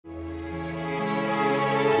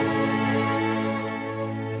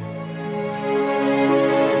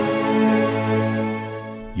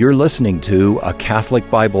You're listening to a Catholic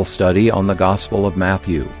Bible study on the Gospel of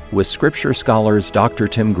Matthew with Scripture scholars Dr.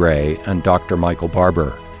 Tim Gray and Dr. Michael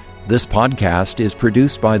Barber. This podcast is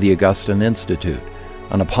produced by the Augustine Institute,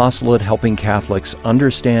 an apostolate helping Catholics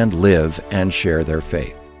understand, live, and share their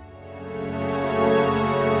faith.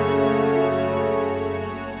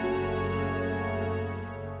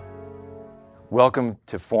 Welcome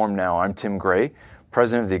to Form Now. I'm Tim Gray,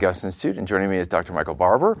 president of the Augustine Institute, and joining me is Dr. Michael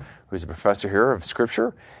Barber, who's a professor here of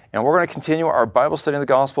Scripture. And we're going to continue our Bible study in the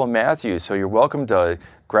Gospel of Matthew. So you're welcome to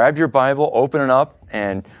grab your Bible, open it up,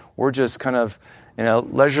 and we're just kind of in a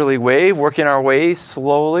leisurely way, working our way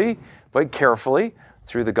slowly but carefully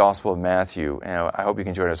through the Gospel of Matthew. And I hope you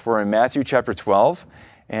can join us. We're in Matthew chapter 12,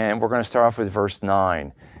 and we're going to start off with verse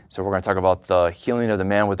 9. So we're going to talk about the healing of the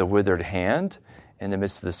man with the withered hand in the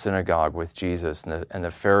midst of the synagogue with Jesus, and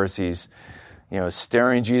the Pharisees,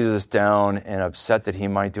 staring Jesus down and upset that he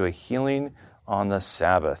might do a healing on the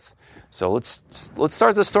Sabbath. So let's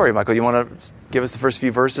start the story. Michael, you want to give us the first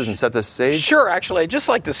few verses and set the stage? Sure. Actually, I'd just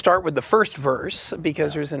like to start with the first verse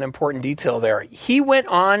because there's an important detail there. He went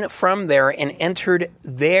on from there and entered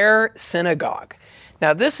their synagogue.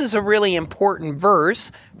 Now, this is a really important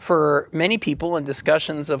verse for many people in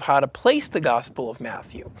discussions of how to place the Gospel of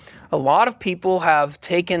Matthew. A lot of people have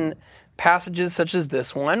taken passages such as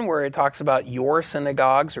this one, where it talks about your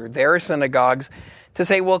synagogues or their synagogues, to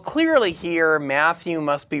say, well, clearly here Matthew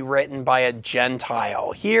must be written by a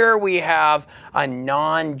Gentile. Here we have a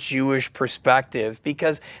non-Jewish perspective,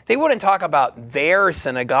 because they wouldn't talk about their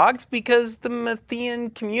synagogues, because the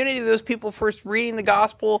Matthean community, those people first reading the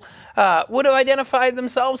gospel, would have identified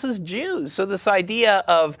themselves as Jews. So this idea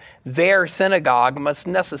of their synagogue must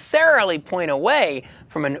necessarily point away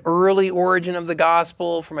from an early origin of the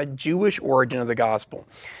gospel, from a Jewish origin of the gospel.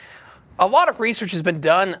 A lot of research has been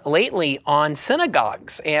done lately on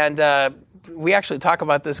synagogues, and we actually talk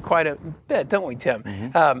about this quite a bit, don't we, Tim?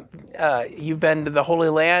 Mm-hmm. You've been to the Holy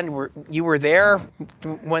Land. You were there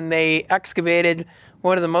when they excavated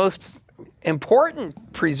one of the most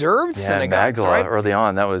important preserved synagogues, Magdala, right? Early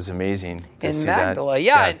on, that was amazing to see Magdala,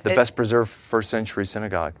 that. The best preserved first century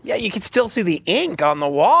synagogue. Yeah, you could still see the ink on the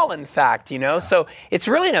wall, in fact, So it's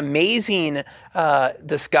really an amazing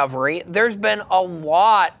discovery. There's been a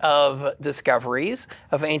lot of discoveries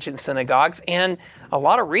of ancient synagogues and a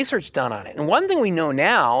lot of research done on it. And one thing we know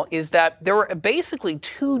now is that there were basically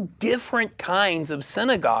two different kinds of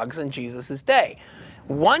synagogues in Jesus' day.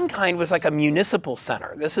 One kind was like a municipal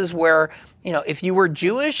center. This is where, if you were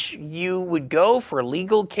Jewish, you would go for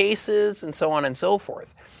legal cases and so on and so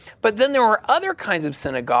forth. But then there were other kinds of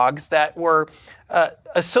synagogues that were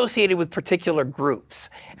associated with particular groups.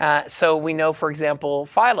 So we know, for example,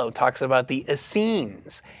 Philo talks about the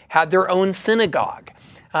Essenes had their own synagogue.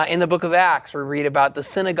 In the book of Acts, we read about the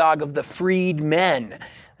synagogue of the freedmen.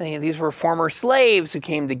 These were former slaves who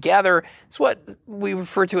came together. It's what we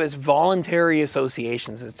refer to as voluntary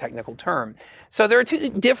associations, as a technical term. So there are two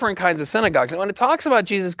different kinds of synagogues. And when it talks about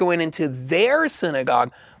Jesus going into their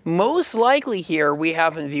synagogue, most likely here we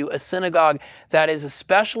have in view a synagogue that is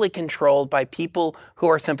especially controlled by people who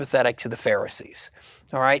are sympathetic to the Pharisees.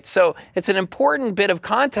 All right, so it's an important bit of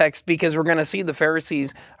context, because we're going to see the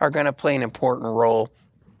Pharisees are going to play an important role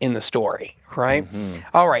in the story, right? Mm-hmm.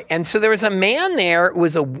 All right, and so there was a man there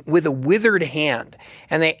with a withered hand,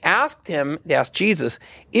 and they asked Jesus,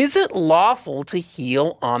 is it lawful to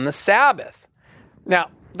heal on the Sabbath? Now,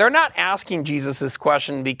 they're not asking Jesus this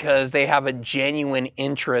question because they have a genuine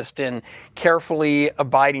interest in carefully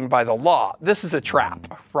abiding by the law. This is a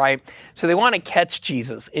trap, right? So they want to catch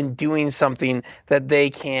Jesus in doing something that they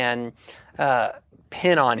can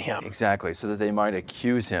pin on him. Exactly, so that they might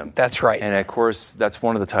accuse him. That's right. And of course, that's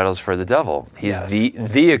one of the titles for the devil. He's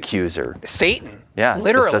the accuser. Satan. Yeah,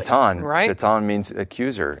 literally. Satan. Right? Satan means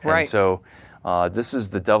accuser. Right. And so this is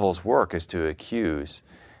the devil's work, is to accuse.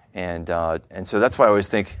 And so that's why I always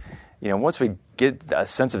think, once we get a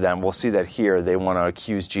sense of that, and we'll see that here, they want to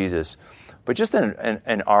accuse Jesus. But just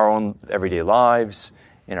in our own everyday lives,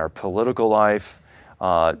 in our political life,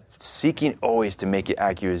 seeking always to make an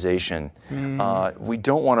accusation. We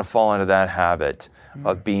don't want to fall into that habit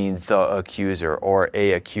of being the accuser or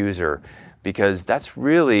a accuser, because that's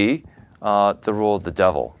really the role of the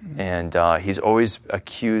devil. And he's always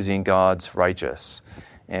accusing God's righteous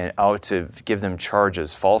and out to give them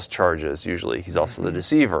charges, false charges usually. He's also the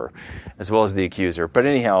deceiver as well as the accuser. But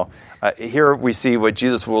anyhow, here we see what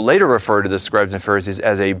Jesus will later refer to the scribes and Pharisees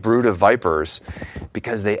as a brood of vipers,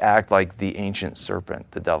 because they act like the ancient serpent,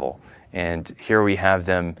 the devil. And here we have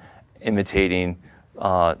them imitating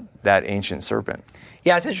that ancient serpent.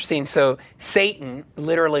 Yeah, it's interesting. So Satan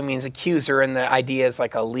literally means accuser, and the idea is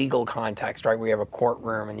like a legal context, right? We have a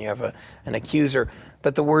courtroom and you have an accuser.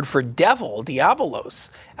 But the word for devil, diabolos,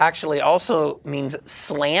 actually also means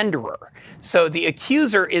slanderer. So the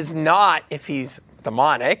accuser is not, if he's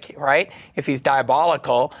demonic, right? If he's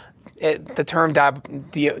diabolical, the term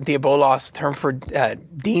diabolos, term for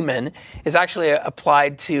demon, is actually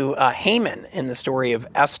applied to Haman in the story of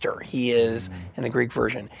Esther. He is, in the Greek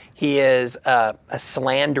version, he is a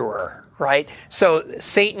slanderer, right? So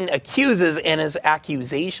Satan accuses, and his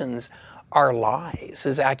accusations are lies.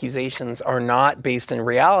 His accusations are not based in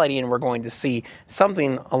reality, and we're going to see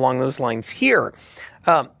something along those lines here.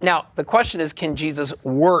 Now, the question is, can Jesus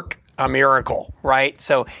work a miracle, right?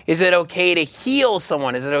 So is it okay to heal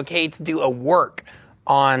someone? Is it okay to do a work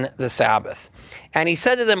on the Sabbath? And he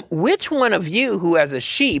said to them, which one of you who has a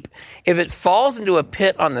sheep, if it falls into a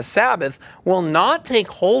pit on the Sabbath, will not take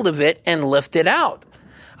hold of it and lift it out?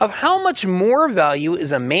 Of how much more value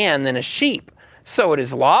is a man than a sheep? So it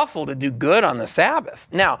is lawful to do good on the Sabbath.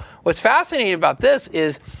 Now, what's fascinating about this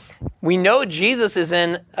is we know Jesus is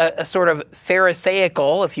in a sort of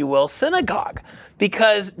Pharisaical, if you will, synagogue,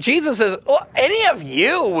 because Jesus says, well, any of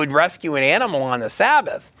you would rescue an animal on the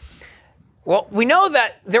Sabbath. Well, we know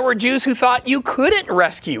that there were Jews who thought you couldn't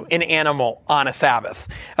rescue an animal on a Sabbath.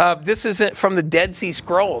 This is from the Dead Sea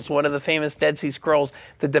Scrolls, one of the famous Dead Sea Scrolls,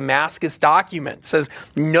 the Damascus document. Says,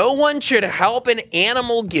 no one should help an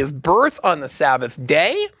animal give birth on the Sabbath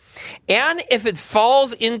day, and if it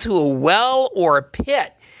falls into a well or a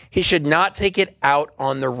pit, he should not take it out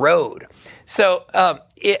on the road. So,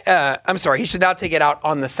 he should not take it out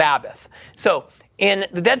on the Sabbath. So, in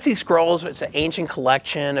the Dead Sea Scrolls, which is an ancient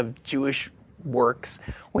collection of Jewish works,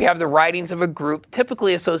 we have the writings of a group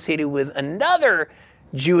typically associated with another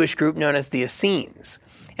Jewish group known as the Essenes.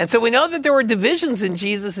 And so we know that there were divisions in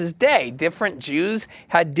Jesus' day. Different Jews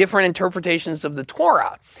had different interpretations of the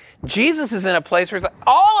Torah. Jesus is in a place where it's like,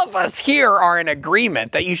 all of us here are in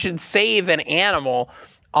agreement that you should save an animal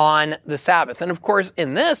on the Sabbath. And of course,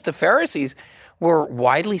 in this, the Pharisees were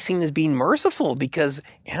widely seen as being merciful because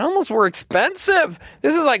animals were expensive.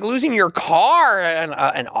 This is like losing your car,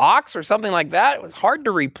 an ox or something like that. It was hard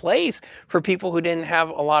to replace for people who didn't have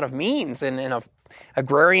a lot of means. And in an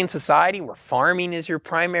agrarian society where farming is your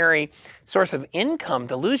primary source of income,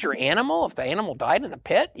 to lose your animal, if the animal died in a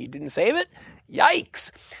pit, you didn't save it, yikes.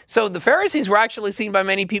 So the Pharisees were actually seen by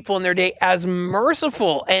many people in their day as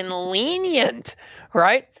merciful and lenient,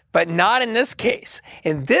 right? But not in this case.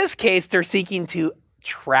 In this case, they're seeking to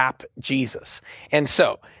trap Jesus. And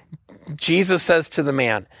so Jesus says to the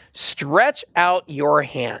man, stretch out your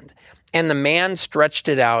hand. And the man stretched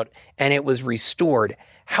it out, and it was restored,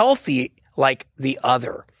 healthy like the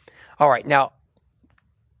other. All right, now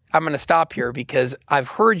I'm going to stop here because I've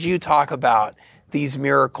heard you talk about these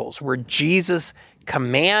miracles where Jesus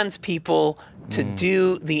commands people to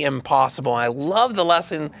do the impossible. I love the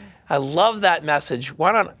lesson. I love that message.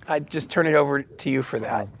 Why don't I just turn it over to you for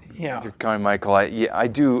that? Yeah. You're kind, Michael. I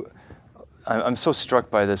do. I'm so struck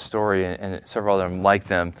by this story and several of them like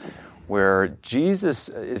them, where Jesus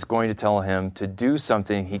is going to tell him to do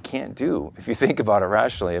something he can't do. If you think about it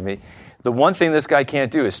rationally, I mean, the one thing this guy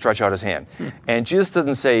can't do is stretch out his hand. And Jesus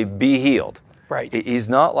doesn't say, be healed. Right. He's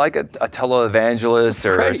not like a televangelist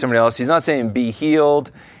or somebody else. He's not saying, be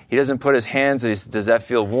healed. He doesn't put his hands, does that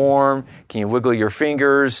feel warm? Can you wiggle your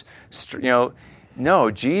fingers?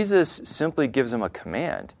 No, Jesus simply gives him a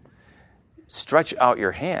command. Stretch out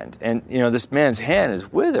your hand. And, this man's hand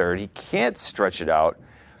is withered. He can't stretch it out.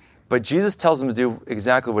 But Jesus tells him to do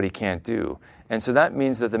exactly what he can't do. And so that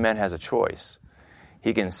means that the man has a choice.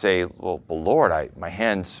 He can say, well, Lord, my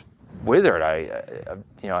hand's withered. I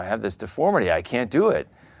have this deformity. I can't do it.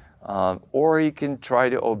 Or he can try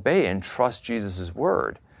to obey and trust Jesus'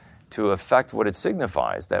 word to affect what it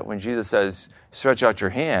signifies. That when Jesus says, stretch out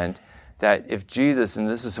your hand, that if Jesus, and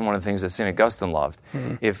this is one of the things that St. Augustine loved,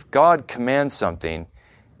 if God commands something,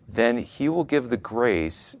 then he will give the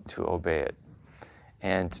grace to obey it.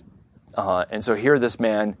 And so here this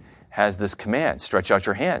man has this command, stretch out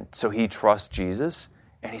your hand. So he trusts Jesus,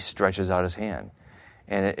 and he stretches out his hand.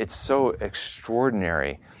 And it's so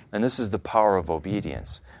extraordinary. And this is the power of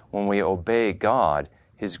obedience. When we obey God,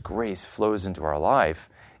 his grace flows into our life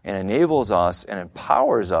and enables us and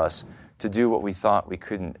empowers us to do what we thought we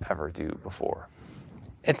couldn't ever do before.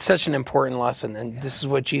 It's such an important lesson, and this is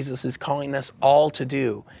what Jesus is calling us all to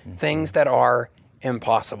do, things that are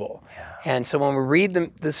impossible. Yeah. And so when we read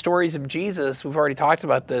the stories of Jesus, we've already talked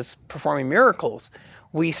about this, performing miracles,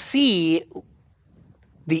 we see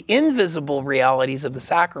the invisible realities of the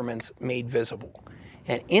sacraments made visible.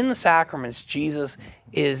 And in the sacraments, Jesus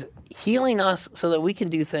is healing us so that we can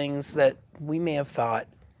do things that we may have thought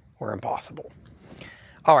were impossible.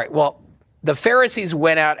 All right, well, the Pharisees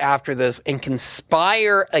went out after this and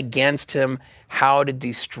conspire against him how to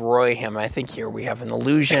destroy him. I think here we have an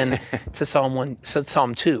allusion to Psalm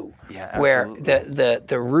 2, where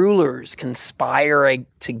the rulers conspire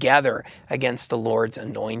together against the Lord's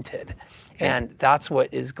anointed. And that's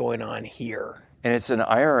what is going on here. And it's an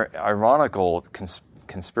ironical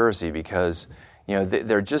conspiracy because,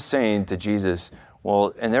 they're just saying to Jesus,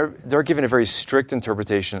 well, and they're giving a very strict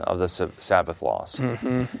interpretation of the Sabbath laws.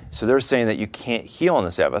 Mm-hmm. So they're saying that you can't heal on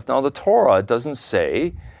the Sabbath. Now, the Torah doesn't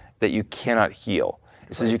say that you cannot heal.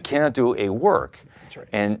 It says you cannot do a work. That's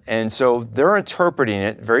right. And so they're interpreting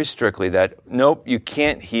it very strictly that, nope, you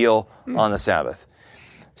can't heal on the Sabbath.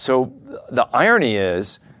 So the irony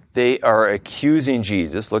is they are accusing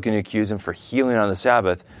Jesus, looking to accuse him for healing on the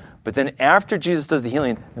Sabbath. But then after Jesus does the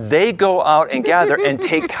healing, they go out and gather and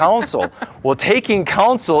take counsel. Well, taking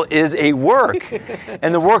counsel is a work.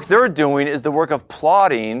 And the work they're doing is the work of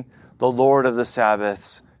plotting the Lord of the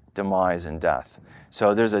Sabbath's demise and death.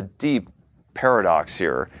 So there's a deep paradox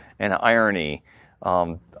here and irony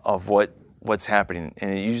of what's happening.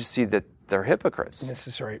 And you just see that they're hypocrites. This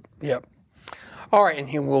is right. Yep. All right, and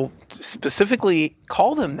he will specifically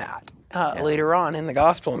call them that. Later on in the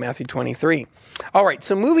Gospel in Matthew 23. All right,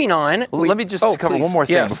 so moving on. Let me just cover one more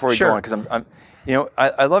thing before we go on, because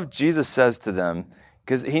I love Jesus says to them,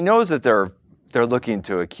 because he knows that they're looking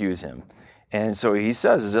to accuse him, and so he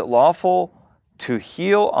says, "Is it lawful to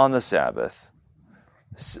heal on the Sabbath?"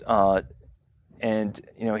 And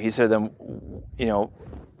he said to them,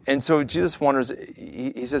 and so Jesus wonders.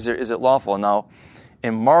 He says, "Is it lawful?" Now,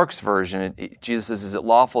 in Mark's version, Jesus says, "Is it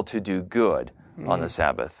lawful to do good on the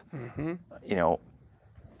Sabbath,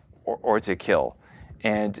 or to kill?"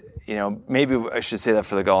 And, maybe I should say that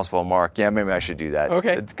for the Gospel of Mark. Yeah, maybe I should do that.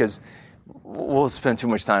 Okay. Because we'll spend too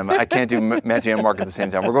much time. I can't do Matthew and Mark at the same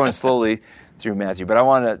time. We're going slowly through Matthew, but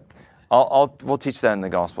we'll teach that in the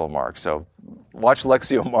Gospel of Mark. So watch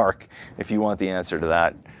Lectio Mark if you want the answer to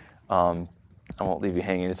that. I won't leave you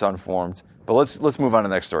hanging. It's unformed. But let's move on to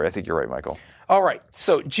the next story. I think you're right, Michael. All right.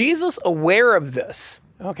 So Jesus, aware of this,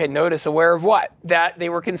 notice aware of what? That they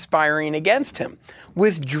were conspiring against him,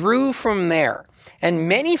 withdrew from there. And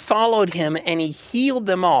many followed him, and he healed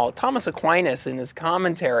them all. Thomas Aquinas, in his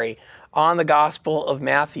commentary on the Gospel of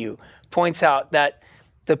Matthew, points out that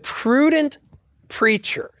the prudent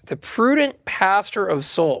preacher, the prudent pastor of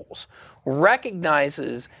souls,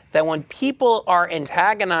 recognizes that when people are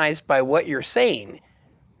antagonized by what you're saying,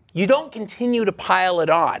 you don't continue to pile it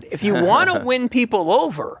on. If you want to win people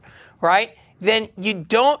over, right, then you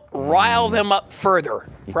don't rile them up further.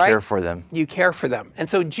 You right? care for them. You care for them. And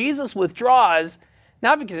so Jesus withdraws,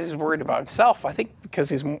 not because he's worried about himself, I think because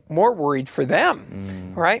he's more worried for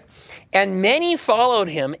them, right? And many followed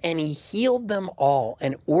him, and he healed them all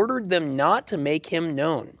and ordered them not to make him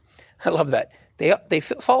known. I love that. They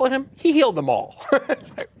followed him, he healed them all.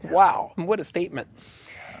 It's like, wow, what a statement.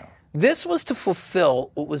 This was to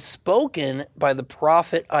fulfill what was spoken by the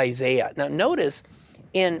prophet Isaiah. Now notice,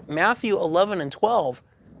 in Matthew 11 and 12,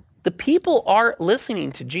 the people are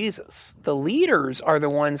listening to Jesus. The leaders are the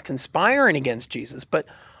ones conspiring against Jesus. But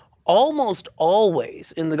almost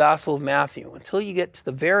always in the Gospel of Matthew, until you get to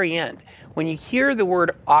the very end, when you hear the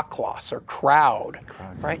word aklos, or crowd,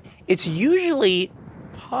 right, it's usually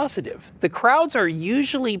positive. The crowds are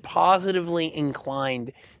usually positively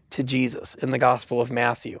inclined to Jesus in the Gospel of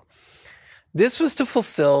Matthew. This was to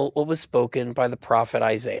fulfill what was spoken by the prophet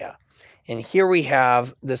Isaiah. And here we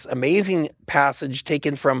have this amazing passage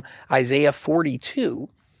taken from Isaiah 42.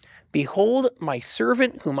 "Behold, my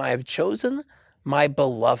servant whom I have chosen, my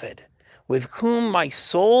beloved, with whom my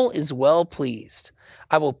soul is well pleased.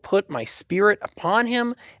 I will put my spirit upon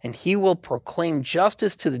him, and he will proclaim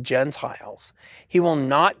justice to the Gentiles. He will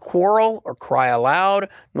not quarrel or cry aloud,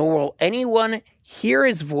 nor will anyone hear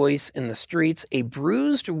his voice in the streets. A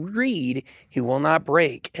bruised reed he will not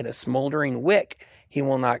break, and a smoldering wick he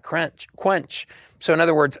will not quench." So in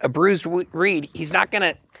other words, a bruised reed, he's not going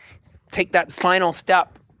to take that final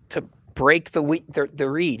step to break the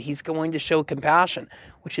reed. He's going to show compassion,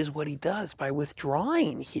 which is what he does by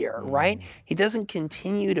withdrawing here, right? He doesn't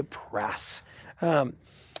continue to press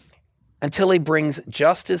until he brings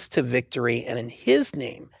justice to victory, and in his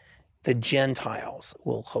name, the Gentiles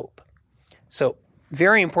will hope. So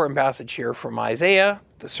very important passage here from Isaiah,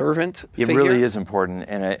 the servant figure. It really is important,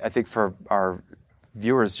 and I think for our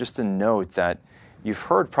viewers, just to note that you've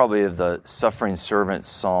heard probably of the suffering servant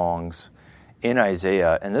songs in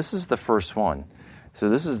Isaiah, and this is the first one. So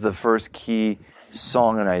this is the first key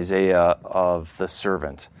song in Isaiah of the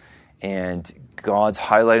servant. And God's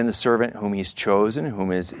highlighting the servant whom he's chosen,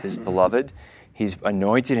 whom is his beloved. He's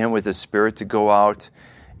anointed him with the Spirit to go out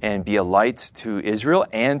and be a light to Israel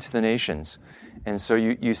and to the nations. And so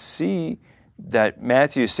you see that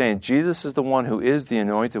Matthew is saying Jesus is the one who is the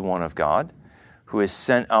anointed one of God, who is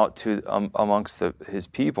sent out to amongst his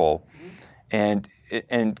people, and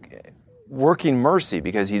working mercy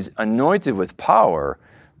because he's anointed with power,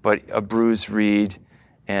 but a bruised reed,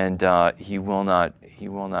 and he will not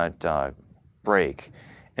break.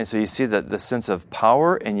 And so you see that the sense of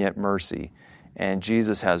power and yet mercy, and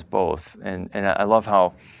Jesus has both. And I love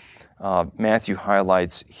how Matthew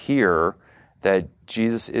highlights here that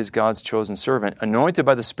Jesus is God's chosen servant, anointed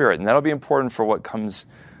by the Spirit, and that'll be important for what comes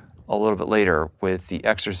a little bit later with the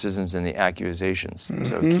exorcisms and the accusations. Mm-hmm.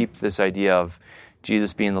 So keep this idea of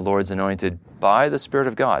Jesus being the Lord's anointed by the Spirit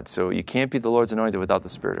of God. So you can't be the Lord's anointed without the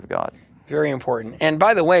Spirit of God. Very important. And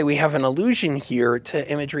by the way, we have an allusion here to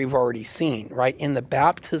imagery we've already seen, right? In the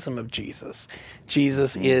baptism of Jesus,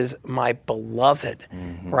 Jesus is my beloved,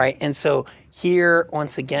 right? And so here,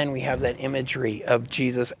 once again, we have that imagery of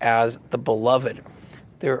Jesus as the beloved.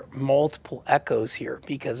 There are multiple echoes here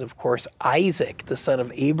because, of course, Isaac, the son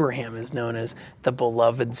of Abraham, is known as the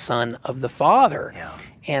beloved son of the Father. Yeah.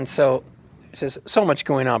 And so there's so much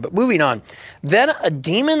going on, but moving on. Then a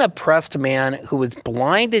demon-oppressed man who was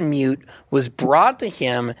blind and mute was brought to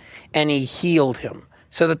him, and he healed him,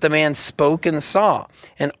 so that the man spoke and saw.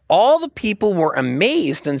 And all the people were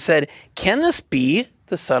amazed and said, "Can this be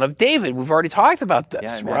the son of David?" We've already talked about this,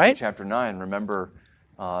 yeah, in right? Matthew chapter 9, remember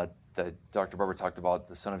that Dr. Barber talked about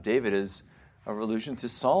the son of David is a allusion to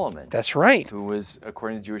Solomon. That's right. Who was,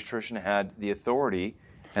 according to Jewish tradition, had the authority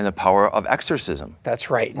and the power of exorcism. That's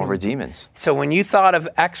right. Over demons. So when you thought of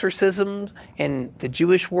exorcism in the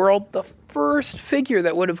Jewish world, the first figure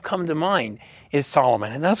that would have come to mind is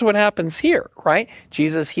Solomon. And that's what happens here, right?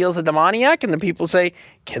 Jesus heals a demoniac, and the people say,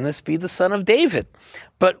 "Can this be the son of David?"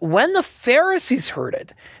 But when the Pharisees heard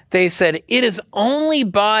it, they said, "It is only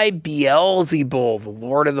by Beelzebul, the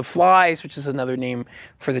Lord of the Flies," which is another name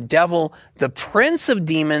for the devil, "the prince of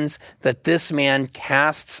demons, that this man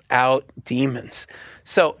casts out demons."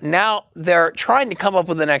 So now they're trying to come up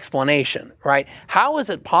with an explanation, right? How is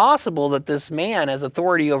it possible that this man has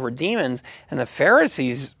authority over demons and the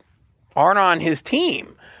Pharisees aren't on his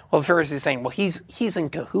team? Well, the Pharisees are saying, well, he's in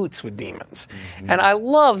cahoots with demons. And I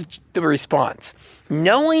love the response.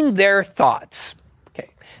 Knowing their thoughts. Okay,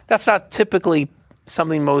 that's not typically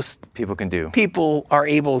something most people can do. People are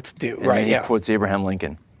able to do, and right? He quotes Abraham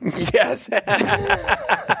Lincoln. Yes.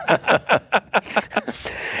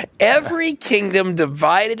 Every kingdom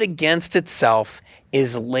divided against itself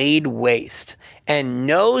is laid waste, and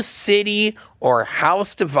no city or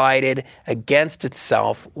house divided against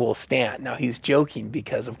itself will stand. Now, he's joking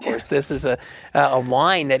because, of course, this is a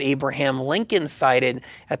line that Abraham Lincoln cited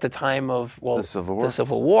at the time of the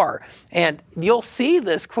Civil War. And you'll see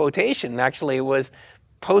this quotation. Actually, it was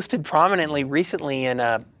posted prominently recently in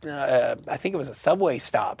I think it was a subway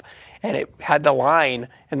stop, and it had the line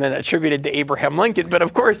and then attributed to Abraham Lincoln. But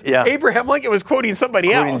of course, Abraham Lincoln was quoting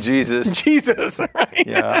somebody else. Quoting Jesus. Jesus, right?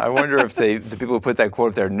 Yeah, I wonder if the people who put that quote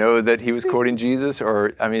up there know that he was quoting Jesus,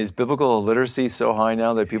 or, I mean, is biblical literacy so high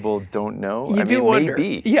now that people don't know? You do wonder.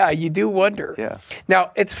 Maybe. Yeah, you do wonder. Yeah.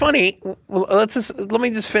 Now, it's funny. Let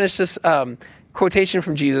me just finish this quotation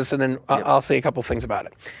from Jesus, and then I'll say a couple things about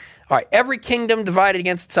it. All right, every kingdom divided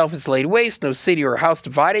against itself is laid waste. No city or house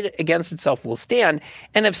divided against itself will stand.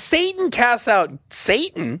 And if Satan casts out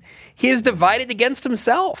Satan, he is divided against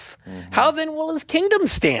himself. How then will his kingdom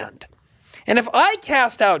stand? And if I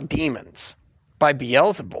cast out demons by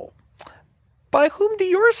Beelzebul, by whom do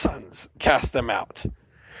your sons cast them out?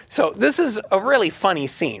 So this is a really funny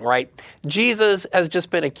scene, right? Jesus has just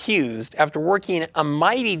been accused, after working a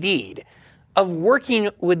mighty deed, of working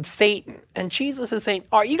with Satan. And Jesus is saying,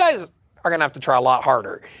 you guys are going to have to try a lot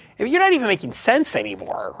harder. You're not even making sense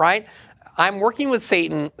anymore, right? I'm working with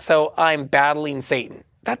Satan, so I'm battling Satan.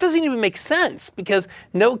 That doesn't even make sense, because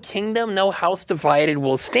no kingdom, no house divided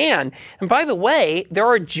will stand. And by the way, there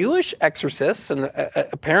are Jewish exorcists, and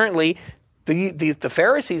apparently the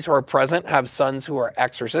Pharisees who are present have sons who are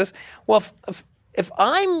exorcists. Well, if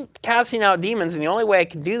I'm casting out demons, and the only way I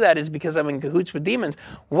can do that is because I'm in cahoots with demons,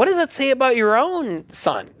 what does that say about your own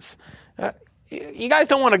sons? You guys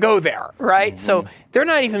don't want to go there, right? So they're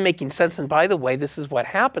not even making sense. And by the way, this is what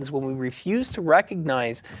happens when we refuse to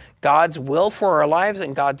recognize God's will for our lives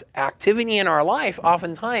and God's activity in our life.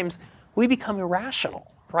 Oftentimes, we become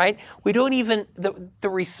irrational, right? We don't even, the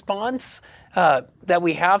response that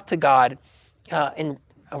we have to God in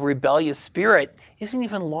a rebellious spirit isn't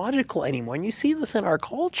even logical anymore. And you see this in our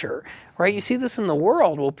culture, right? You see this in the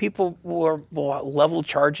world. Well, people will level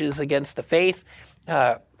charges against the faith,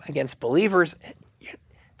 against believers. It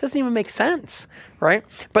doesn't even make sense, right?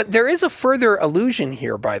 But there is a further allusion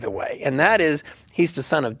here, by the way, and that is he's the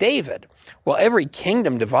son of David. Well, every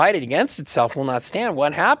kingdom divided against itself will not stand.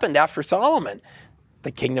 What happened after Solomon? The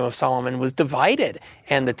kingdom of Solomon was divided,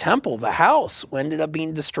 and the temple, the house, ended up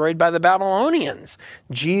being destroyed by the Babylonians.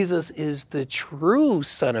 Jesus is the true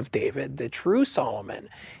son of David, the true Solomon.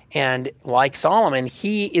 And like Solomon,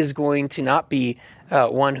 he is going to not be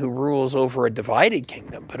one who rules over a divided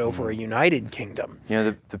kingdom, but over a united kingdom. You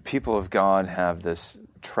know, the people of God have this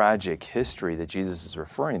tragic history that Jesus is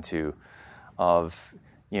referring to of,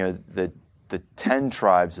 you know, the 10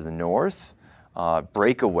 tribes of the north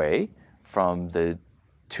break away from the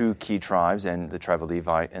 2 key tribes and the tribe of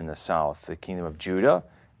Levi in the south. The kingdom of Judah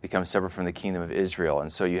becomes separate from the kingdom of Israel. And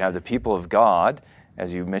so you have the people of God,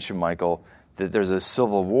 as you mentioned, Michael, that there's a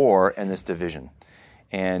civil war and this division.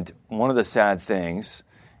 And one of the sad things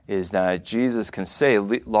is that Jesus can say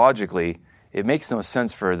logically, it makes no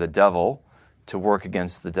sense for the devil to work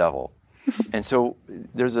against the devil. And so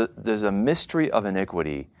there's a mystery of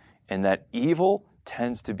iniquity, and that evil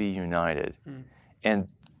tends to be united. And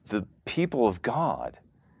the people of God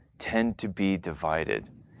tend to be divided.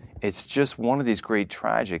 It's just one of these great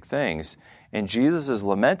tragic things. And Jesus is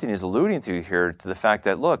lamenting, is alluding to here to the fact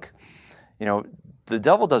that, look, you know, the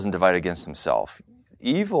devil doesn't divide against himself.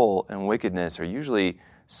 Evil and wickedness are usually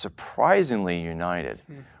surprisingly united,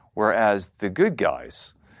 whereas the good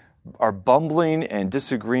guys are bumbling and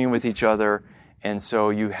disagreeing with each other. And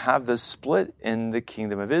so you have this split in the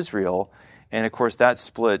kingdom of Israel. And of course, that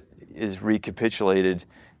split is recapitulated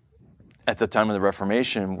at the time of the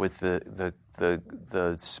Reformation with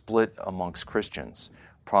the split amongst Christians,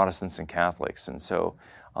 Protestants and Catholics. And so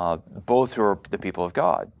both who are the people of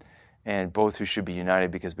God and both who should be united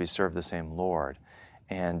because we serve the same Lord.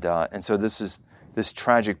 And so this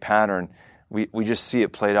tragic pattern, we just see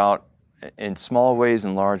it played out in small ways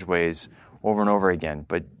and large ways over and over again.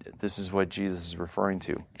 But this is what Jesus is referring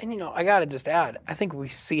to. And, you know, I got to just add, I think we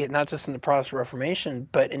see it not just in the Protestant Reformation,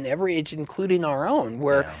 but in every age, including our own,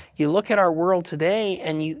 where you look at our world today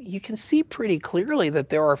and you can see pretty clearly that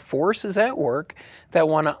there are forces at work that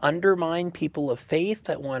want to undermine people of faith,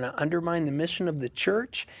 that want to undermine the mission of the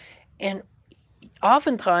church. And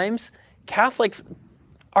oftentimes, Catholics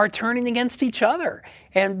are turning against each other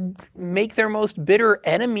and make their most bitter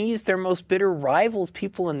enemies, their most bitter rivals,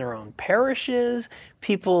 people in their own parishes,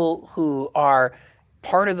 people who are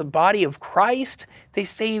part of the body of Christ. They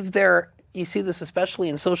save their, you see this especially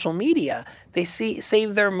in social media, they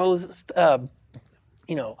save their most,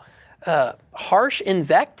 harsh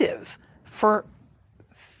invective for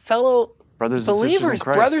fellow brothers believers, and sisters in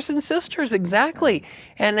Christ. Brothers and sisters, exactly.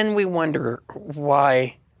 And then we wonder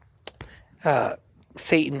why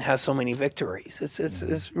Satan has so many victories.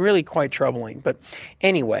 It's really quite troubling. But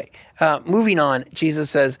anyway, moving on, Jesus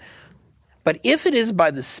says, "But if it is by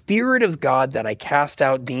the Spirit of God that I cast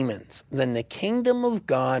out demons, then the kingdom of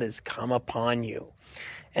God has come upon you."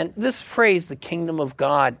 And this phrase, the kingdom of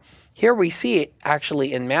God, here we see it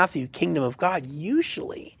actually in Matthew, kingdom of God.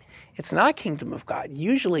 Usually, it's not kingdom of God.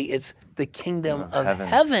 Usually it's the kingdom of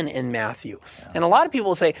heaven in Matthew. Yeah. And a lot of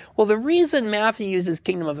people say, well, the reason Matthew uses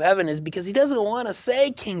kingdom of heaven is because he doesn't want to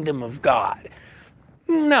say kingdom of God.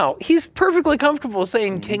 No, he's perfectly comfortable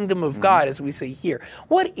saying kingdom of God, as we say here.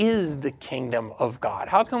 What is the kingdom of God?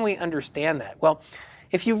 How can we understand that? Well,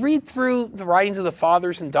 if you read through the writings of the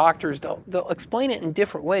fathers and doctors, they'll explain it in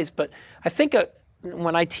different ways. But I think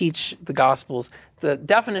when I teach the Gospels, the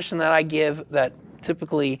definition that I give that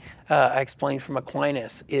typically I explain from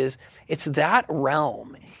Aquinas is it's that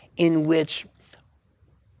realm in which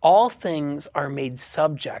all things are made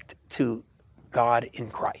subject to God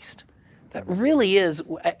in Christ. That really is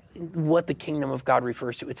what the kingdom of God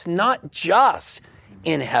refers to. It's not just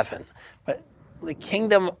in heaven, but the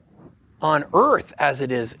kingdom on earth as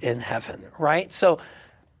it is in heaven, right? So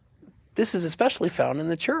this is especially found in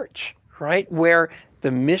the church, right? Where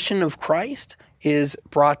the mission of Christ is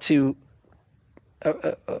brought to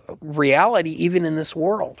a reality even in this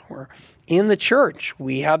world. Where in the church,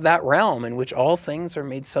 we have that realm in which all things are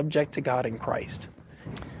made subject to God in Christ.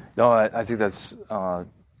 No, I think that's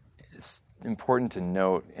it's important to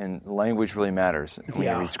note, and language really matters when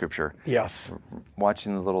you read Scripture. Yes.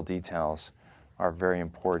 Watching the little details are very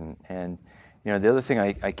important. And you know, the other thing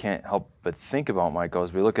I can't help but think about, Michael,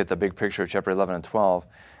 is we look at the big picture of chapter 11 and 12.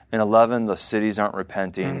 In 11, the cities aren't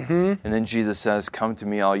repenting. And then Jesus says, "Come to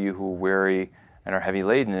me, all you who are weary and are heavy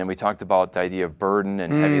laden." And we talked about the idea of burden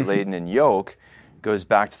and heavy laden and yoke. goes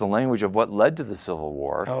back to the language of what led to the Civil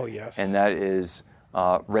War. Oh, yes. And that is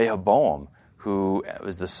Rehoboam, who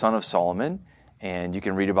was the son of Solomon. And you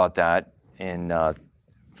can read about that in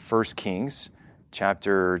 1 Kings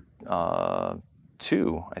chapter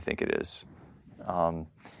 2, I think it is.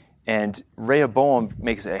 And Rehoboam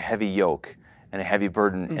makes a heavy yoke and a heavy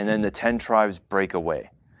burden, and then the 10 tribes break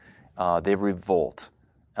away. They revolt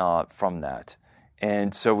from that.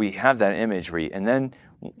 And so we have that imagery. And then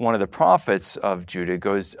one of the prophets of Judah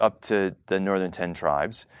goes up to the northern 10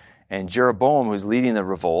 tribes, and Jeroboam, who's leading the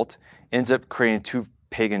revolt, ends up creating 2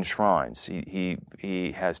 pagan shrines. He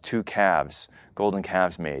has 2 calves, golden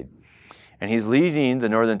calves made. And he's leading the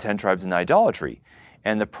northern 10 tribes in idolatry.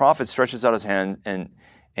 And the prophet stretches out his hand,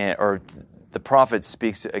 or the prophet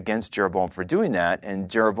speaks against Jeroboam for doing that, and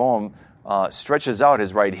Jeroboam stretches out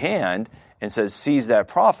his right hand and says, "Seize that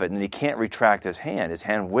prophet," and he can't retract his hand. His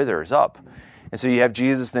hand withers up. And so you have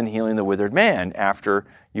Jesus then healing the withered man after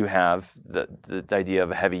you have the idea of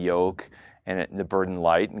a heavy yoke and the burden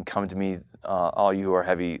light, and come to me, all you who are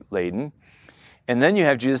heavy laden. And then you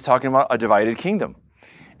have Jesus talking about a divided kingdom.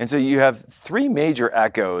 And so you have 3 major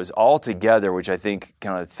echoes all together, which I think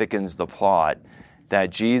kind of thickens the plot, that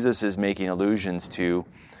Jesus is making allusions to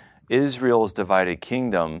Israel's divided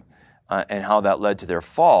kingdom and how that led to their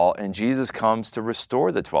fall. And Jesus comes to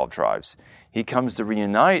restore the 12 tribes. He comes to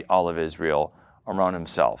reunite all of Israel around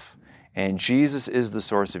himself. And Jesus is the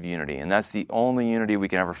source of unity. And that's the only unity we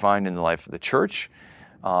can ever find in the life of the church,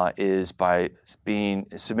 is by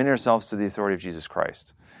submitting ourselves to the authority of Jesus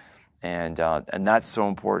Christ. And that's so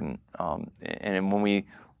important. And when we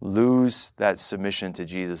lose that submission to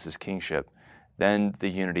Jesus' kingship, then the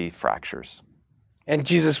unity fractures. And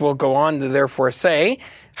Jesus will go on to therefore say,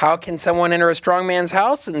 how can someone enter a strong man's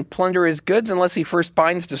house and plunder his goods unless he first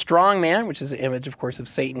binds the strong man, which is the image, of course, of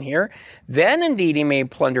Satan here? Then indeed he may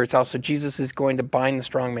plunder his house. So Jesus is going to bind the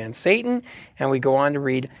strong man, Satan. And we go on to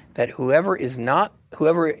read that whoever is not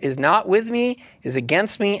with me is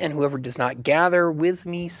against me, and whoever does not gather with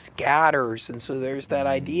me scatters. And so there's that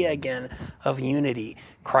idea again of unity.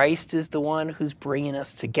 Christ is the one who's bringing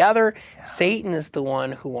us together. Satan is the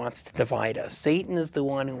one who wants to divide us. Satan is the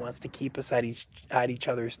one who wants to keep us at each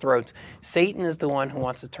other's throats. Satan is the one who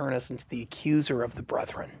wants to turn us into the accuser of the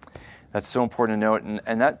brethren. That's so important to note.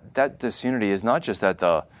 And that disunity is not just at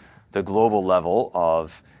the global level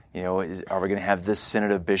of, are we going to have this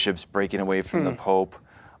synod of bishops breaking away from the Pope?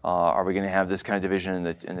 Are we going to have this kind of division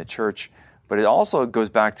in the church? But it also goes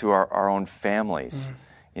back to our own families.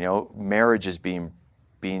 Marriage is being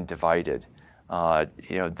divided.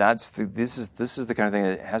 This is the kind of thing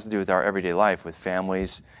that has to do with our everyday life, with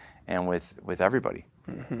families, and with everybody.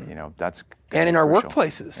 That's and in crucial. Our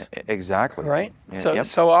workplaces. Exactly. Right. Yeah,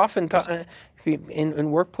 so often.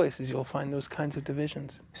 In workplaces, you'll find those kinds of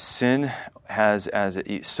divisions. Sin has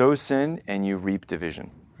sow sin and you reap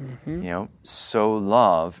division. Sow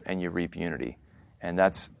love and you reap unity, and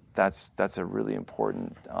that's a really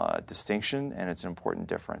important distinction, and it's an important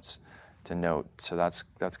difference to note. So that's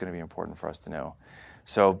going to be important for us to know.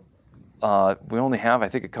 So we only have, I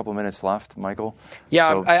think, a couple minutes left, Michael. Yeah,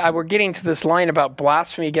 so, we're getting to this line about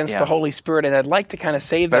blasphemy against the Holy Spirit, and I'd like to kind of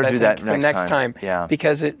save that for next time,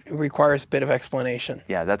 because it requires a bit of explanation.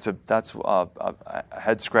 Yeah, that's a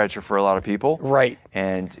head scratcher for a lot of people, right?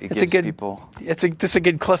 And it gives people. It's a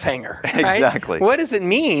good cliffhanger. Right? Exactly. What does it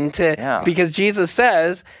mean to? Yeah. Because Jesus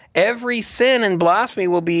says every sin and blasphemy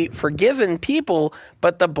will be forgiven people,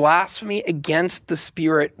 but the blasphemy against the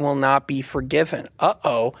Spirit will not be forgiven.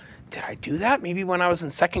 Uh-oh. Did I do that? Maybe when I was in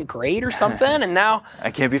second grade or something, and now I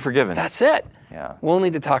can't be forgiven. That's it. Yeah. We'll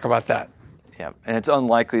need to talk about that. Yeah, and it's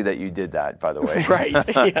unlikely that you did that, by the way. Right.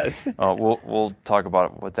 Yes. We'll talk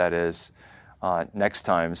about what that is next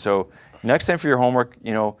time. So next time for your homework,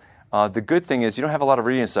 the good thing is you don't have a lot of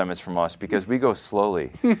reading assignments from us because we go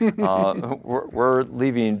slowly. We're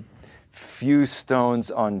leaving few stones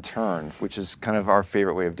unturned, which is kind of our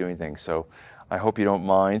favorite way of doing things. So I hope you don't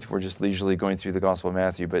mind. We're just leisurely going through the Gospel of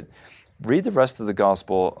Matthew, but read the rest of the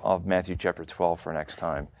Gospel of Matthew chapter 12 for next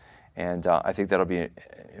time. And I think that'll be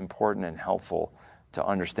important and helpful to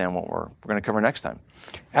understand what we're going to cover next time.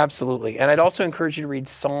 Absolutely. And I'd also encourage you to read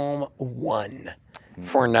Psalm 1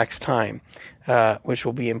 for next time, which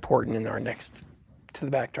will be important in to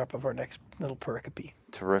the backdrop of our next little pericope.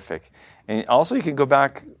 Terrific. And also you can go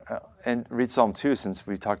back and read Psalm 2, since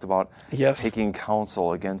we talked about taking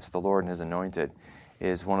counsel against the Lord and his anointed,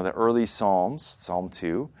 is one of the early Psalms, Psalm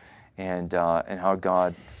 2, and how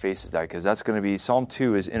God faces that. Because that's going to be, Psalm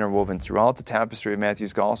 2 is interwoven throughout the tapestry of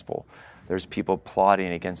Matthew's Gospel. There's people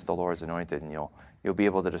plotting against the Lord's anointed, and you'll be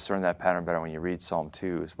able to discern that pattern better when you read Psalm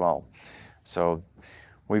 2 as well. So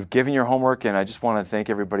we've given your homework, and I just want to thank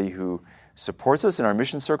everybody who supports us in our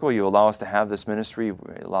mission circle. You allow us to have this ministry.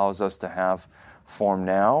 It allows us to have Formed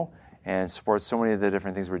Now and support so many of the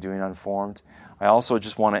different things we're doing on Formed. I also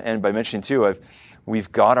just want to end by mentioning, too, we've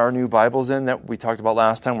got our new Bibles in that we talked about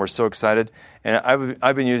last time. We're so excited. And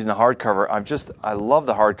I've been using the hardcover. I love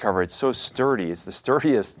the hardcover. It's so sturdy. It's the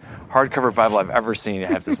sturdiest hardcover Bible I've ever seen, I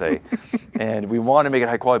have to say. And we want to make it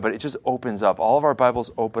high quality, but it just opens up. All of our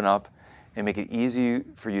Bibles open up and make it easy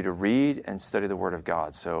for you to read and study the Word of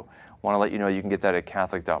God. So I want to let you know you can get that at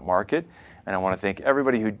Catholic.market. And I want to thank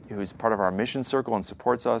everybody who's part of our mission circle and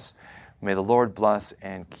supports us. May the Lord bless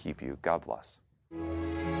and keep you. God bless.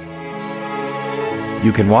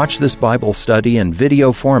 You can watch this Bible study in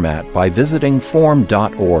video format by visiting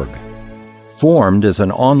formed.org. Formed is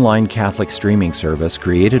an online Catholic streaming service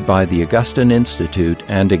created by the Augustine Institute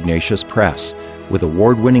and Ignatius Press, with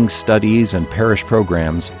award-winning studies and parish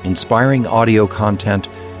programs, inspiring audio content,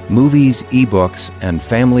 movies, ebooks, and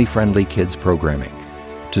family-friendly kids programming.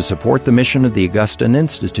 To support the mission of the Augustine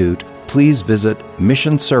Institute, please visit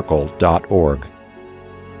missioncircle.org.